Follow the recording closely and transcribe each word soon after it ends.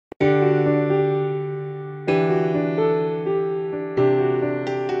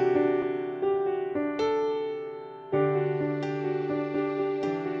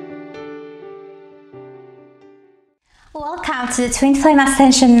to the Twin Flame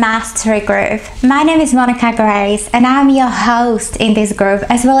Ascension Mastery Group. My name is Monika and I'm your host in this group,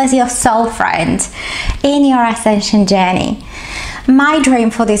 as well as your soul friend in your ascension journey. My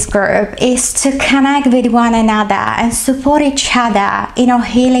dream for this group is to connect with one another and support each other in our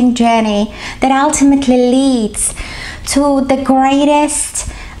healing journey that ultimately leads to the greatest,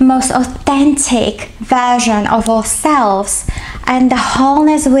 most authentic version of ourselves and the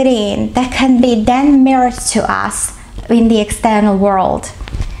wholeness within that can be then mirrored to us in the external world.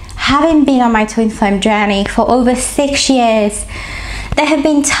 Having been on my twin flame journey for over 6 years, there have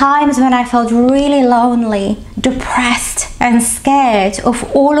been times when I felt really lonely, depressed and scared of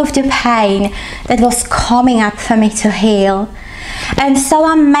all of the pain that was coming up for me to heal. And so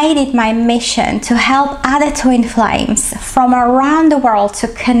I made it my mission to help other twin flames from around the world to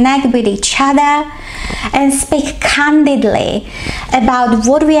connect with each other and speak candidly about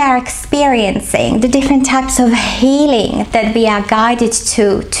what we are experiencing, the different types of healing that we are guided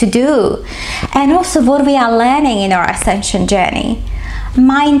to do, and also what we are learning in our ascension journey.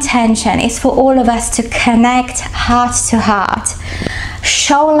 My intention is for all of us to connect heart to heart,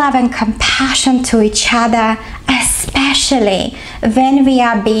 show love and compassion to each other, especially when we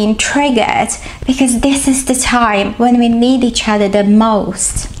are being triggered, because this is the time when we need each other the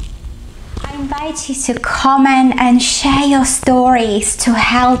most. I invite you to comment and share your stories to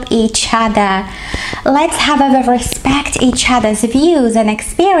help each other. Let's, however, respect each other's views and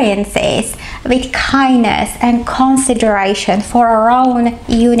experiences with kindness and consideration for our own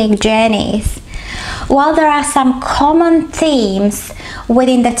unique journeys. While there are some common themes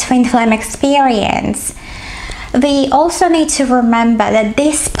within the twin flame experience, we also need to remember that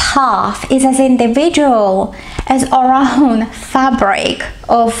this path is as individual as our own fabric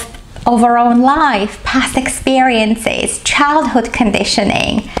of our own life, past experiences, childhood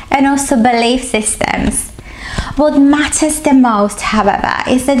conditioning, and also belief systems. What matters the most, however,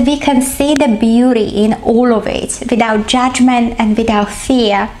 is that we can see the beauty in all of it without judgment and without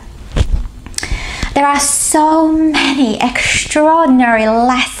fear. There are so many extraordinary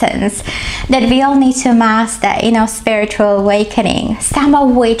lessons that we all need to master in our spiritual awakening, some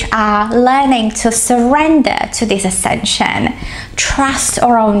of which are learning to surrender to this ascension, trust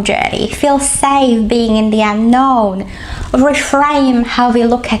our own journey, feel safe being in the unknown, reframe how we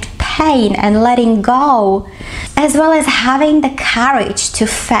look at pain and letting go, as well as having the courage to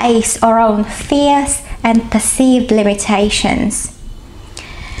face our own fears and perceived limitations.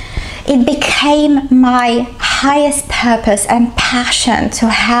 It became my highest purpose and passion to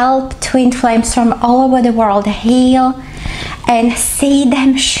help twin flames from all over the world heal and see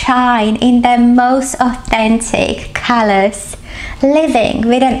them shine in their most authentic colors, living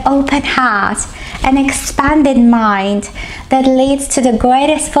with an open heart and expanded mind that leads to the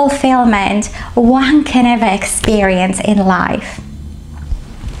greatest fulfillment one can ever experience in life.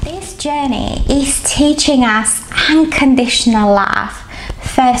 This journey is teaching us unconditional love,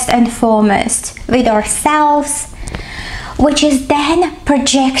 first and foremost with ourselves, which is then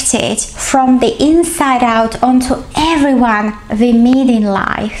projected from the inside out onto everyone we meet in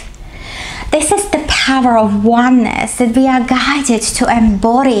life. This is the power of oneness that we are guided to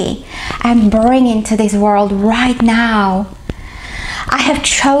embody and bring into this world right now. I have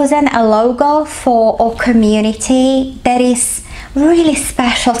chosen a logo for our community that is really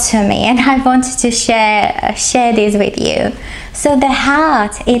special to me, and I wanted to share this with you. So the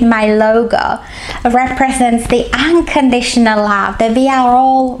heart in my logo represents the unconditional love that we are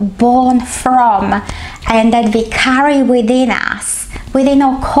all born from and that we carry within us, within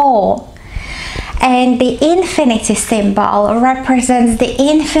our core. And the infinity symbol represents the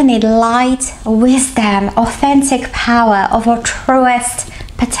infinite light, wisdom, authentic power of our truest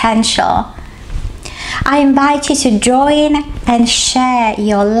potential. I invite you to join and share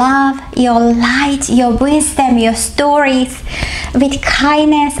your love, your light, your wisdom, your stories with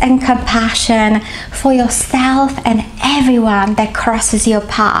kindness and compassion for yourself and everyone that crosses your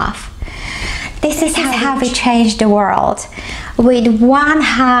path. This is how we change the world, with one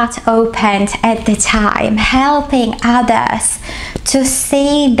heart opened at the time, helping others to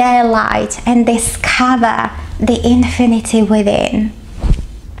see their light and discover the infinity within.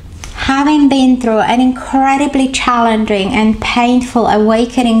 Having been through an incredibly challenging and painful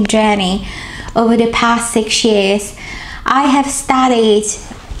awakening journey over the past 6 years, I have studied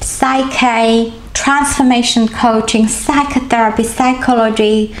psyche, transformation coaching, psychotherapy,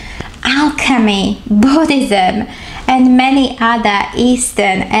 psychology, alchemy, Buddhism, and many other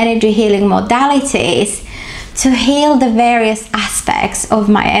Eastern energy healing modalities to heal the various aspects of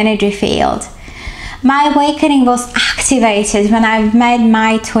my energy field. My awakening was activated when I met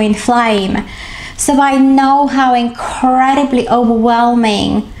my twin flame. So I know how incredibly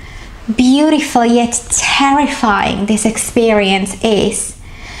overwhelming, beautiful yet terrifying this experience is.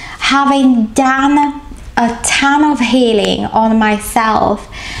 Having done a ton of healing on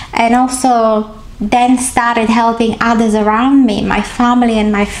myself and also then started helping others around me, my family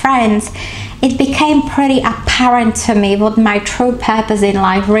and my friends, it became pretty apparent to me what my true purpose in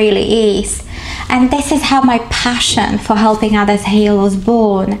life really is. And this is how my passion for helping others heal was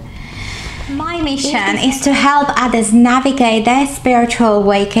born. My mission is to help others navigate their spiritual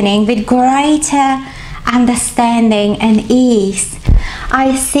awakening with greater understanding and ease.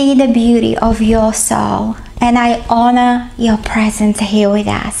 I see the beauty of your soul and I honor your presence here with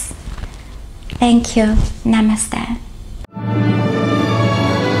us. Thank you. Namaste.